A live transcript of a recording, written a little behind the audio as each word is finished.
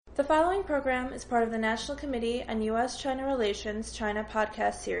The following program is part of the National Committee on U.S.-China Relations China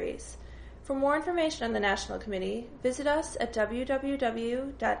podcast series. For more information on the National Committee, visit us at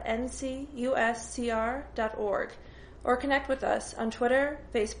www.ncuscr.org or connect with us on Twitter,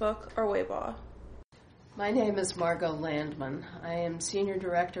 Facebook, or Weibo. My name is Margot Landman. I am Senior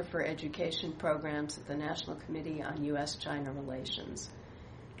Director for Education Programs at the National Committee on U.S.-China Relations.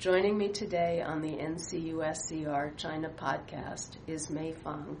 Joining me today on the NCUSCR China podcast is Mei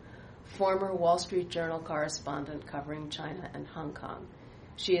Fong, former Wall Street Journal correspondent covering China and Hong Kong.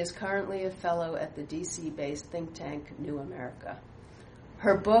 She is currently a fellow at the D.C.-based think tank New America.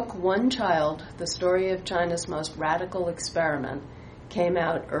 Her book, One Child, The Story of China's Most Radical Experiment, came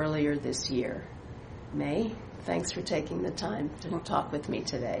out earlier this year. Mei, thanks for taking the time to talk with me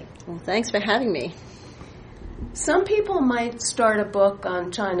today. Well, thanks for having me. Some people might start a book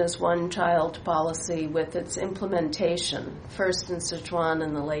on China's one-child policy with its implementation, first in Sichuan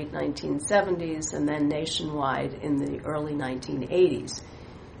in the late 1970s and then nationwide in the early 1980s.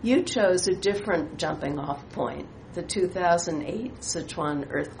 You chose a different jumping-off point, the 2008 Sichuan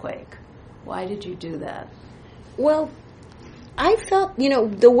earthquake. Why did you do that? Well, I felt,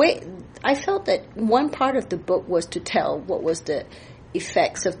 I felt that one part of the book was to tell what was the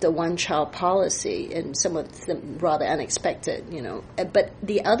effects of the one-child policy, and some of them rather unexpected, But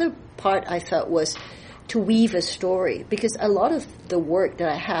the other part I felt was to weave a story, because a lot of the work that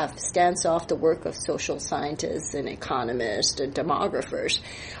I have stands off the work of social scientists and economists and demographers.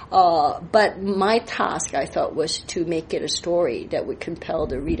 But my task, I felt, was to make it a story that would compel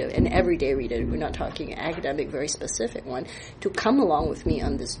the reader, an everyday reader, we're not talking an academic, very specific one, to come along with me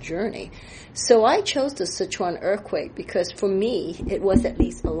on this journey. So I chose the Sichuan earthquake because for me, it was at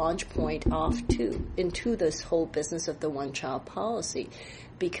least a launch point into this whole business of the one-child policy.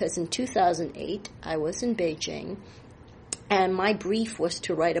 Because in 2008, I was in Beijing, and my brief was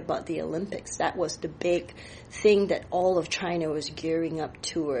to write about the Olympics. That was the big thing that all of China was gearing up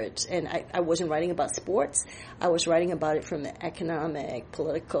towards. And I wasn't writing about sports. I was writing about it from the economic,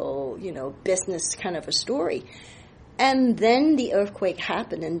 political, business kind of a story. And then the earthquake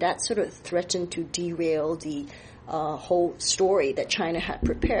happened, and that sort of threatened to derail the whole story that China had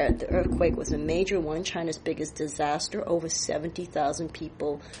prepared. The earthquake was a major one, China's biggest disaster. Over 70,000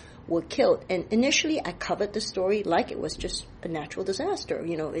 people were killed. And initially, I covered the story like it was just a natural disaster.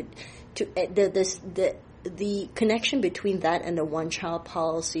 The connection between that and the one-child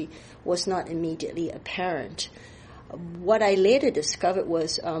policy was not immediately apparent. What I later discovered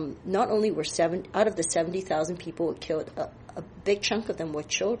was not only were out of the 70,000 people who were killed, a big chunk of them were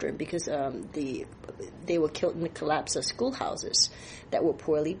children, because they were killed in the collapse of schoolhouses that were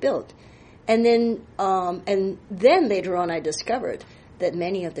poorly built. And then later on I discovered that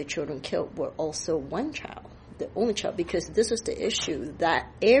many of the children killed were also one child, the only child, because this was the issue. That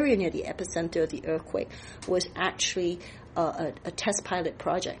area near the epicenter of the earthquake was actually a test pilot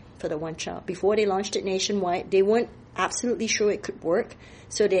project for the one child. Before they launched it nationwide, they weren't absolutely sure it could work,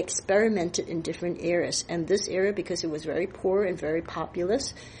 so they experimented in different areas. And this area, because it was very poor and very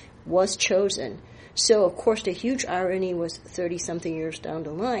populous, was chosen. So, of course, the huge irony was 30-something years down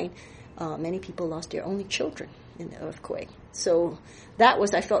the line, many people lost their only children in the earthquake. So that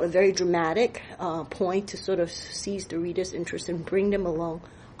was, I felt, a very dramatic point to sort of seize the reader's interest and bring them along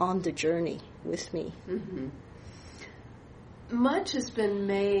on the journey with me. Mm-hmm. Much has been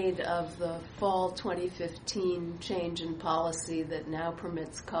made of the fall 2015 change in policy that now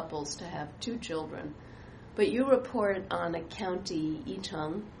permits couples to have two children. But you report on a county,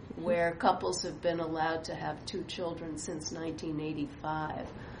 Yicheng, where couples have been allowed to have two children since 1985.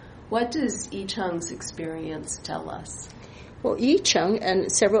 What does Yicheng's experience tell us? Well, Yicheng and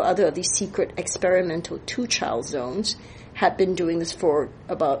several other of these secret experimental two-child zones have been doing this for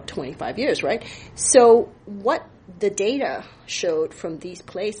about 25 years, right? So what the data showed from these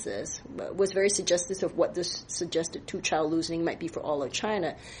places was very suggestive of what this suggested two-child loosening might be for all of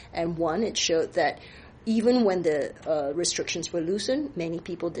China. And one, it showed that even when the restrictions were loosened, many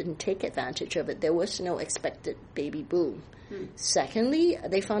people didn't take advantage of it. There was no expected baby boom. Secondly,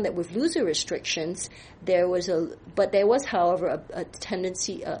 they found that with looser restrictions, there was, however, a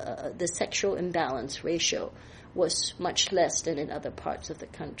tendency, the sexual imbalance ratio was much less than in other parts of the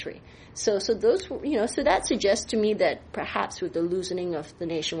country. So those, so that suggests to me that perhaps with the loosening of the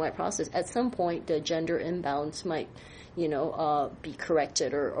nationwide process, at some point the gender imbalance might, be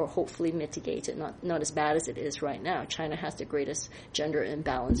corrected or hopefully mitigated, not as bad as it is right now. China has the greatest gender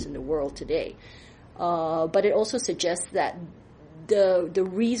imbalance in the world today. But it also suggests that the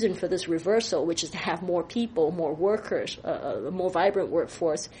reason for this reversal, which is to have more people, more workers, a more vibrant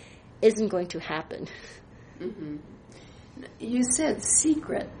workforce, isn't going to happen. Mm-hmm. You said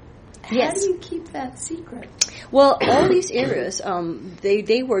secret. How do you keep that secret? Well, all these areas,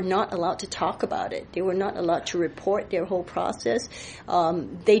 they were not allowed to talk about it. They were not allowed to report their whole process.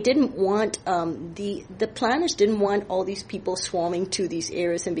 They didn't want, the planners didn't want all these people swarming to these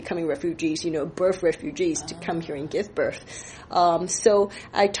areas and becoming refugees, birth refugees to come here and give birth. So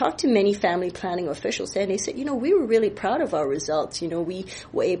I talked to many family planning officials, and they said, we were really proud of our results. We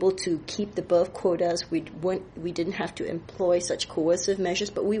were able to keep the birth quotas. We didn't have to employ such coercive measures,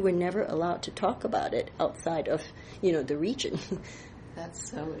 but we were never allowed to talk about it outside of, the region.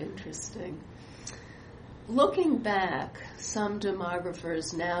 That's so interesting. Looking back, some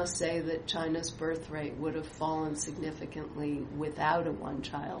demographers now say that China's birth rate would have fallen significantly without a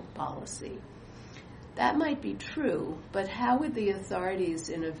one-child policy. That might be true, but how would the authorities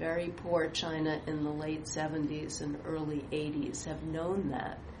in a very poor China in the late 70s and early 80s have known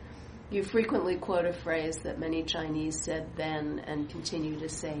that? You frequently quote a phrase that many Chinese said then and continue to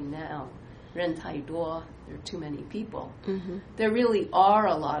say now, 人太多, there are too many people. Mm-hmm. There really are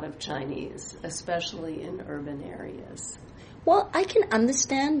a lot of Chinese, especially in urban areas. Well, I can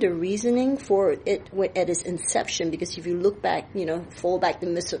understand the reasoning for it at its inception, because if you look back, fall back the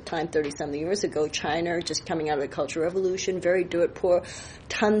midst of time 30-something years ago, China just coming out of the Cultural Revolution, very dirt poor,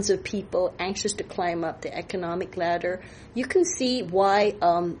 tons of people anxious to climb up the economic ladder. You can see why,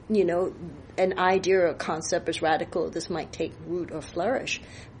 an idea or a concept as radical as this might take root or flourish.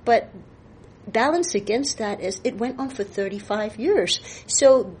 But balanced against that is it went on for 35 years.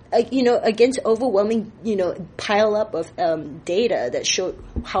 So, against overwhelming, pile up of data that showed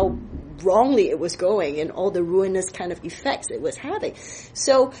how wrongly it was going and all the ruinous kind of effects it was having.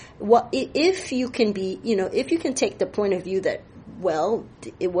 So, if you can if you can take the point of view that, well,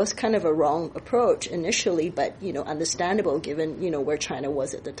 it was kind of a wrong approach initially, but, understandable given, where China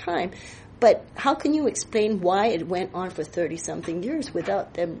was at the time. But how can you explain why it went on for 30-something years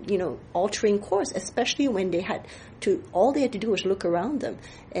without them, altering course, especially when all they had to do was look around them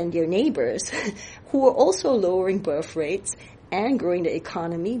and their neighbors who were also lowering birth rates and growing the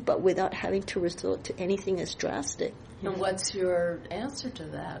economy, but without having to resort to anything as drastic. And what's your answer to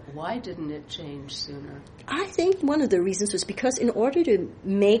that? Why didn't it change sooner? I think one of the reasons was because in order to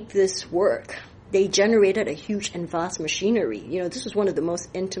make this work, they generated a huge and vast machinery. This was one of the most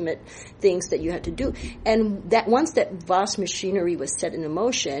intimate things that you had to do. And that once that vast machinery was set in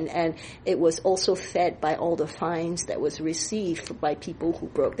motion, and it was also fed by all the fines that was received by people who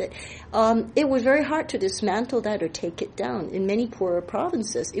broke it, it was very hard to dismantle that or take it down. In many poorer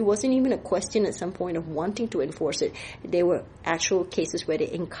provinces, it wasn't even a question at some point of wanting to enforce it. There were actual cases where they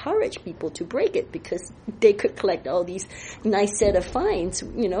encouraged people to break it because they could collect all these nice set of fines.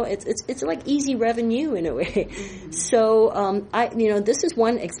 It's like easy revenue in a way. Mm-hmm. So, this is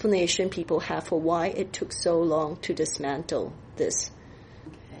one explanation people have for why it took so long to dismantle this.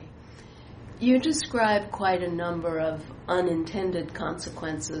 Okay. You describe quite a number of unintended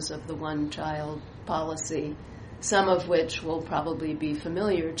consequences of the one-child policy, some of which will probably be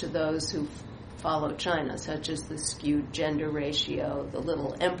familiar to those who follow China, such as the skewed gender ratio, the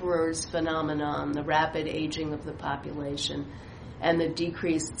little emperors phenomenon, the rapid aging of the population, and the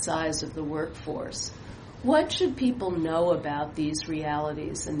decreased size of the workforce. What should people know about these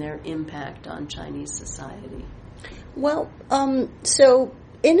realities and their impact on Chinese society? Well, so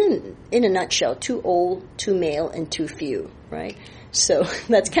in a nutshell, too old, too male, and too few, right? So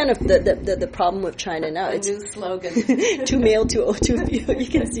that's kind of the problem with China now. It's a new slogan. Too male, too old, too few. You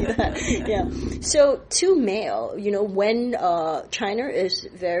can see that. Yeah. So too male, when China is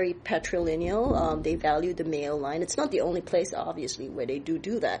very patrilineal, they value the male line. It's not the only place, obviously, where they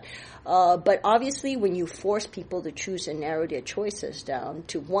do that. But obviously, when you force people to choose and narrow their choices down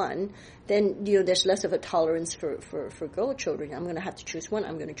to one, then there's less of a tolerance for girl children. I'm going to have to choose one.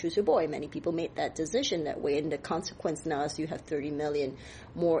 I'm going to choose a boy. Many people made that decision that way, and the consequence now is you have 30 million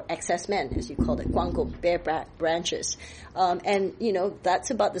more excess men, as you call it, guanggong, bareback branches, and that's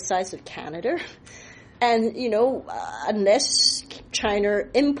about the size of Canada. And, unless China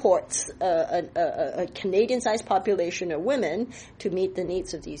imports a Canadian-sized population of women to meet the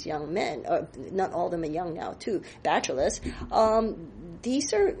needs of these young men, not all of them are young now, too, bachelors,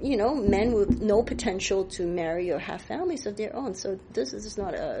 these are, men with no potential to marry or have families of their own. So this is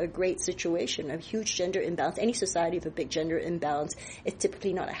not a great situation, a huge gender imbalance. Any society with a big gender imbalance is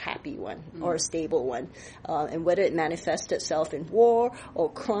typically not a happy one or a stable one. And whether it manifests itself in war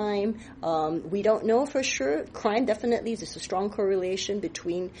or crime, we don't know for sure. Crime, definitely, there's a strong correlation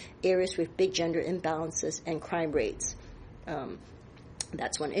between areas with big gender imbalances and crime rates.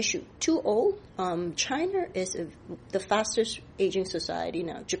 That's one issue. Too old. China is the fastest aging society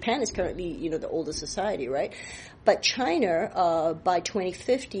now. Japan is currently, the oldest society, right? But China, by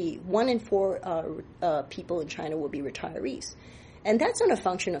 2050, 1 in 4 people in China will be retirees. And that's not a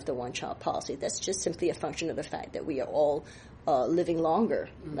function of the one-child policy. That's just simply a function of the fact that we are all living longer.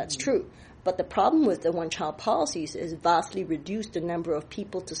 Mm-hmm. That's true. But the problem with the one-child policies is vastly reduced the number of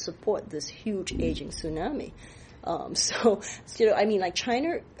people to support this huge aging tsunami. Like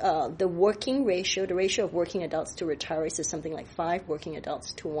China, the working ratio, the ratio of working adults to retirees is something like 5 working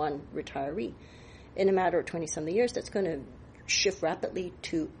adults to 1 retiree. In a matter of 20-something years, that's going to shift rapidly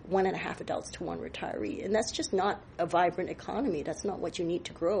to 1.5 adults to 1 retiree. And that's just not a vibrant economy. That's not what you need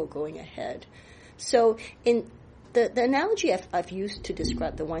to grow going ahead. So in the analogy I've used to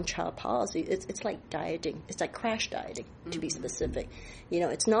describe the one-child policy, it's like dieting. It's like crash dieting, to be specific.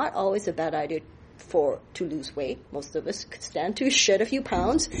 It's not always a bad idea to lose weight. Most of us could stand to shed a few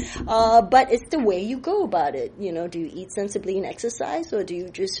pounds. But it's the way you go about it. Do you eat sensibly and exercise, or do you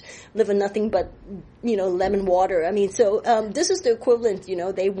just live on nothing but, lemon water? This is the equivalent,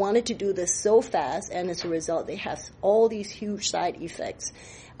 they wanted to do this so fast, and as a result, they have all these huge side effects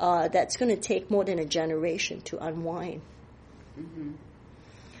that's going to take more than a generation to unwind. Mm-hmm.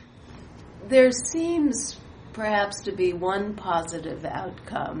 There seems perhaps to be one positive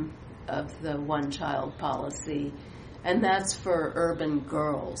outcome of the one-child policy, and that's for urban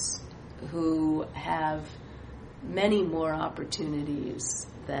girls who have many more opportunities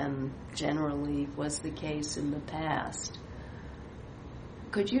than generally was the case in the past.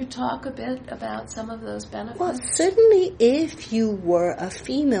 Could you talk a bit about some of those benefits? Well, certainly if you were a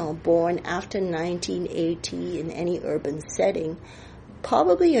female born after 1980 in any urban setting,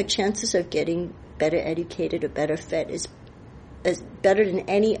 probably your chances of getting better educated or better fed is better than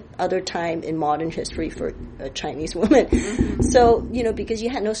any other time in modern history for Chinese women. Mm-hmm. So, because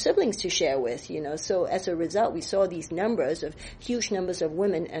you had no siblings to share with, so as a result, we saw these huge numbers of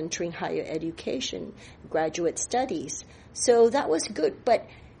women entering higher education, graduate studies. So that was good. But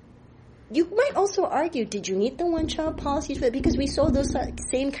you might also argue, did you need the one-child policy? Because we saw those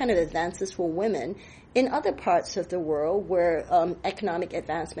same kind of advances for women in other parts of the world where economic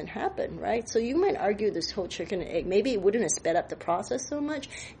advancement happened, right? So you might argue this whole chicken and egg, maybe it wouldn't have sped up the process so much.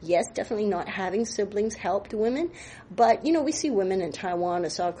 Yes, definitely not having siblings helped women. But, we see women in Taiwan or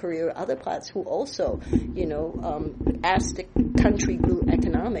South Korea or other parts who also, as the country grew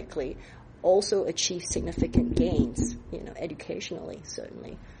economically, also achieved significant gains, educationally,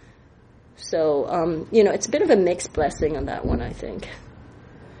 certainly. So, it's a bit of a mixed blessing on that one, I think.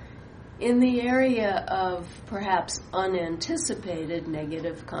 In the area of perhaps unanticipated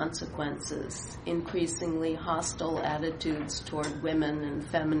negative consequences, increasingly hostile attitudes toward women and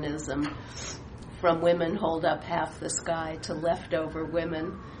feminism, from women hold up half the sky to leftover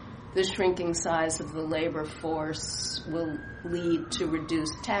women, the shrinking size of the labor force will lead to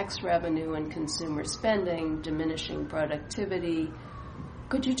reduced tax revenue and consumer spending, diminishing productivity.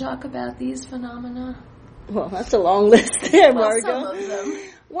 Could you talk about these phenomena? Well, that's a long list there, Margot. Some of them.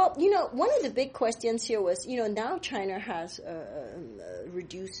 Well, one of the big questions here was, now China has a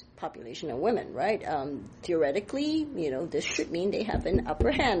reduced population of women, right? Theoretically, this should mean they have an upper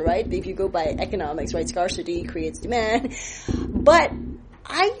hand, right? If you go by economics, right? Scarcity creates demand. But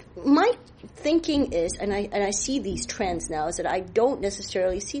my thinking is, and I see these trends now, is that I don't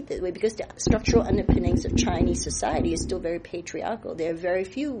necessarily see it that way because the structural underpinnings of Chinese society is still very patriarchal. There are very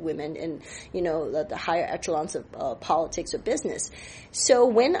few women in, the higher echelons of politics or business. So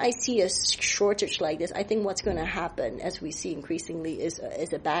when I see a shortage like this, I think what's going to happen, as we see increasingly, is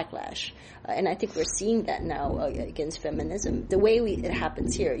a backlash. And I think we're seeing that now against feminism. The way it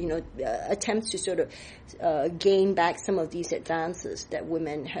happens here, attempts to sort of gain back some of these advances that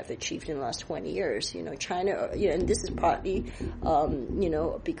women have achieved in the last 20 years. China, and this is partly,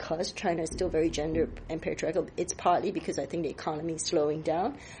 because China is still very gender and patriarchal. It's partly because I think the economy is slowing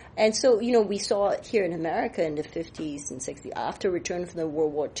down. And so, we saw it here in America in the 50s and 60s. After return from the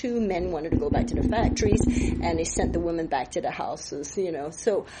World War II, men wanted to go back to the factories, and they sent the women back to the houses,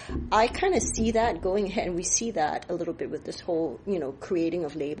 So I kind of see that going ahead, and we see that a little bit with this whole, creating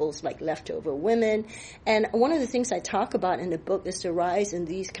of labels like leftover women. And one of the things I talk about in the book is the rise in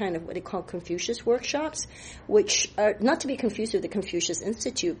these kind of what they call Confucius workshops, which are not to be confused with the Confucius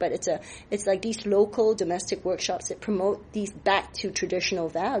Institute, but it's like these local domestic workshops that promote these back to traditional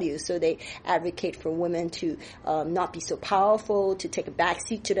values. So they advocate for women to not be so powerful, to take a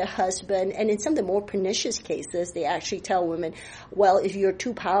backseat to their husband. And in some of the more pernicious cases, they actually tell women, well, if you're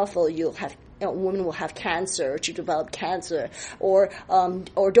too powerful, you'll have woman will have cancer, or she developed cancer, or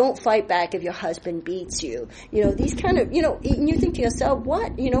don't fight back if your husband beats you. These kind of, and you think to yourself,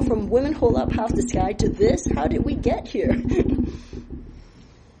 what? From women hold up half the sky to this, how did we get here?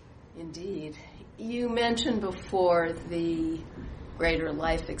 Indeed. You mentioned before the greater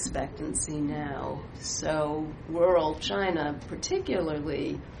life expectancy now. So rural China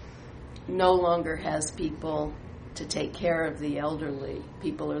particularly no longer has people to take care of the elderly.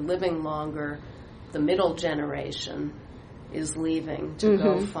 People are living longer. The middle generation is leaving to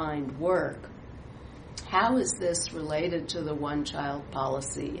go find work. How is this related to the one-child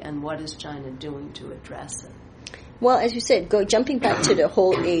policy, and what is China doing to address it? Well, as you said, jumping back to the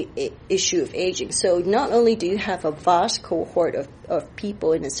whole issue of aging. So not only do you have a vast cohort of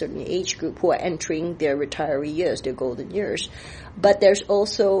people in a certain age group who are entering their retiree years, their golden years, but there's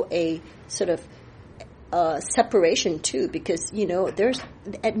also a sort of separation too, because there's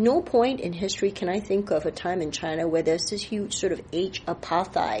at no point in history can I think of a time in China where there's this huge sort of age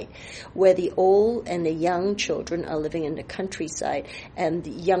apartheid, where the old and the young children are living in the countryside and the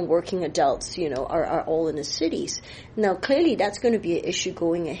young working adults are all in the cities. Now clearly that's going to be an issue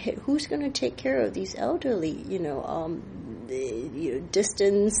going ahead. Who's going to take care of these elderly?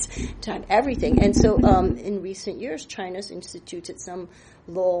 Distance, time, everything. And so in recent years, China's instituted some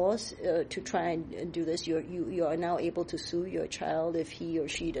laws to try and do this. You are now able to sue your child if he or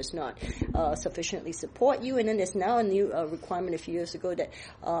she does not sufficiently support you. And then there's now a new requirement a few years ago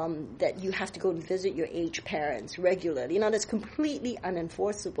that you have to go and visit your aged parents regularly. That's completely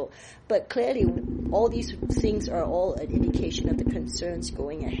unenforceable. But clearly, all these things are all an indication of the concerns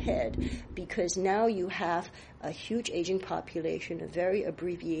going ahead, because now you have a huge aging population, a very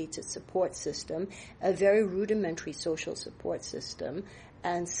abbreviated support system, a very rudimentary social support system.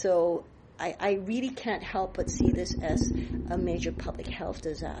 And so I really can't help but see this as a major public health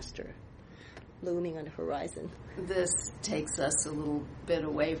disaster looming on the horizon. This takes us a little bit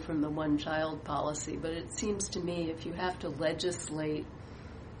away from the one-child policy, but it seems to me if you have to legislate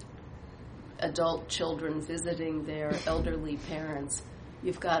adult children visiting their elderly parents,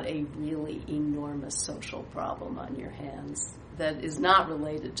 you've got a really enormous social problem on your hands that is not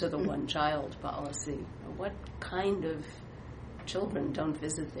related to the one-child policy. What kind of children don't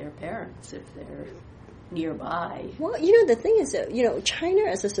visit their parents if they're nearby? Well, the thing is that, China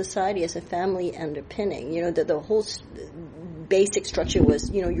as a society, as a family underpinning, the whole basic structure was,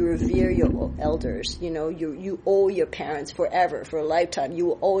 you revere your elders, you owe your parents forever, for a lifetime. You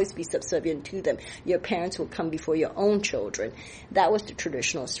will always be subservient to them. Your parents will come before your own children. That was the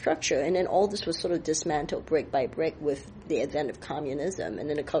traditional structure. And then all this was sort of dismantled brick by brick with the advent of communism. And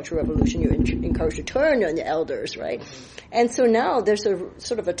then the Cultural Revolution, you're encouraged to turn on the elders, right? And so now there's a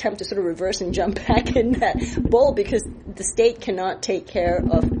sort of attempt to sort of reverse and jump back in that bowl, because the state cannot take care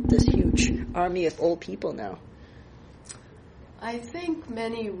of this huge army of old people now. I think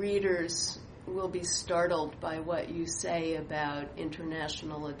many readers will be startled by what you say about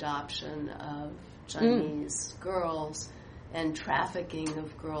international adoption of Chinese girls and trafficking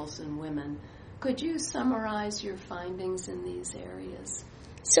of girls and women. Could you summarize your findings in these areas?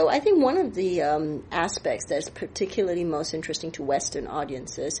 So I think one of the aspects that's particularly most interesting to Western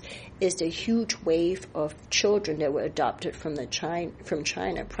audiences is the huge wave of children that were adopted from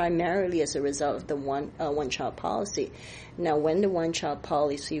China, primarily as a result of the one-child policy. Now, when the one-child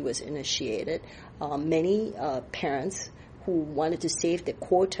policy was initiated, many parents who wanted to save the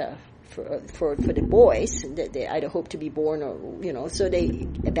quota for the boys, that they either hope to be born or, so they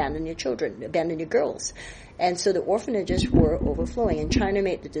abandon your children, abandon your girls. And so the orphanages were overflowing, and China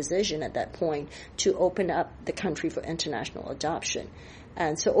made the decision at that point to open up the country for international adoption.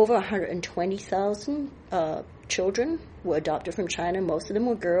 And so over 120,000 children were adopted from China. Most of them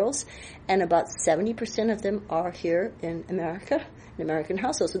were girls, and about 70% of them are here in America, in American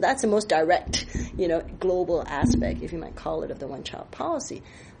households. So that's the most direct, global aspect, if you might call it, of the one-child policy.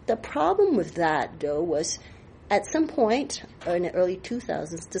 The problem with that, though, was at some point in the early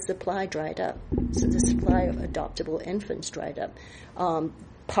 2000s, the supply dried up. So the supply of adoptable infants dried up,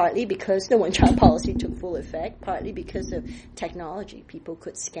 partly because the one-child policy took full effect, partly because of technology. People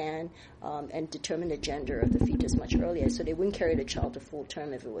could scan and determine the gender of the fetus much earlier, so they wouldn't carry the child to full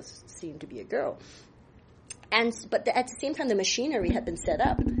term if it was seen to be a girl. But at the same time, the machinery had been set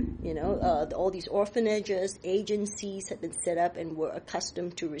up. All these orphanages, agencies had been set up and were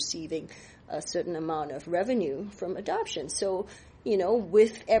accustomed to receiving a certain amount of revenue from adoption. So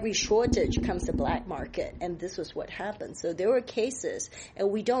with every shortage comes the black market, and this was what happened. So there were cases, and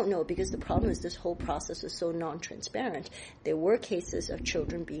we don't know because the problem is this whole process is so non-transparent. There were cases of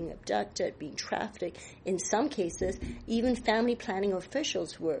children being abducted, being trafficked. In some cases, even family planning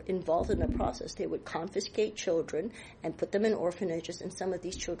officials were involved in the process. They would confiscate children and put them in orphanages, and some of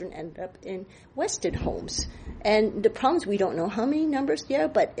these children ended up in Western homes. And the problem is we don't know how many numbers there,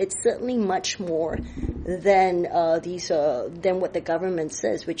 but it's certainly much more than than what the government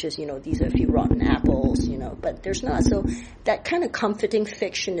says, which is, these are a few rotten apples, but there's not. So that kind of comforting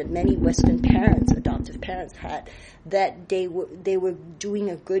fiction that many Western parents, adoptive parents had, that they were doing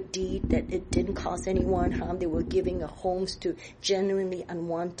a good deed, that it didn't cause anyone harm, they were giving homes to genuinely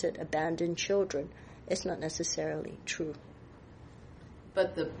unwanted, abandoned children. It's not necessarily true.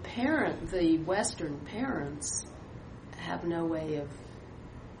 But the Western parents have no way of...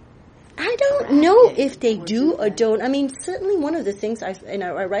 I don't know if they do or don't. I mean, certainly one of the things I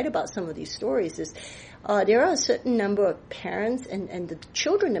write about some of these stories is there are a certain number of parents and the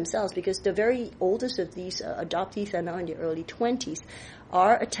children themselves, because the very oldest of these adoptees are now in their early 20s,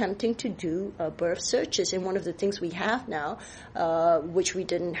 are attempting to do birth searches. And one of the things we have now, which we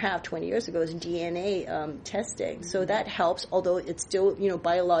didn't have 20 years ago, is DNA testing. Mm-hmm. So that helps, although it's still,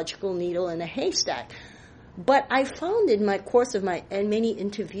 biological needle in a haystack. But I found in my course of many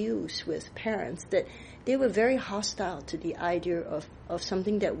interviews with parents that they were very hostile to the idea of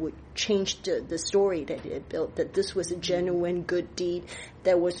something that would change the story that it built, that this was a genuine good deed,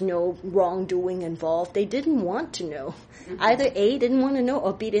 there was no wrongdoing involved. They didn't want to know. Mm-hmm. Either A, didn't want to know,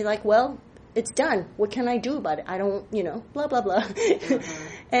 or B, they're like, well, it's done. What can I do about it? I don't, blah, blah, blah. Mm-hmm.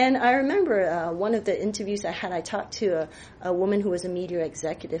 And I remember one of the interviews I had, I talked to a woman who was a media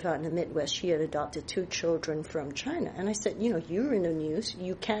executive out in the Midwest. She had adopted 2 children from China. And I said, you're in the news.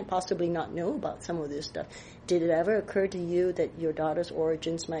 You can't possibly not know about some of this stuff. Did it ever occur to you that your daughter's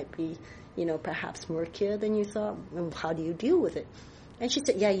origins might be, perhaps murkier than you thought? And how do you deal with it? And she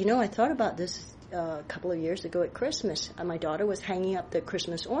said, yeah, I thought about this a couple of years ago at Christmas. My daughter was hanging up the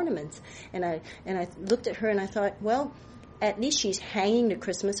Christmas ornaments. And I looked at her and I thought, well, at least she's hanging the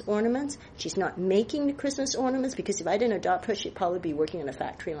Christmas ornaments. She's not making the Christmas ornaments, because if I didn't adopt her, she'd probably be working on a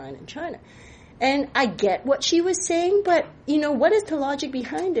factory line in China. And I get what she was saying, but, what is the logic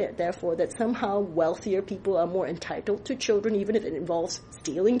behind it, therefore, that somehow wealthier people are more entitled to children, even if it involves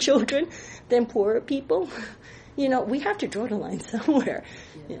stealing children, than poorer people? We have to draw the line somewhere.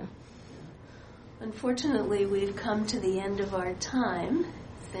 Yeah. Unfortunately, we've come to the end of our time.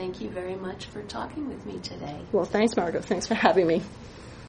 Thank you very much for talking with me today. Well, thanks, Margot. Thanks for having me.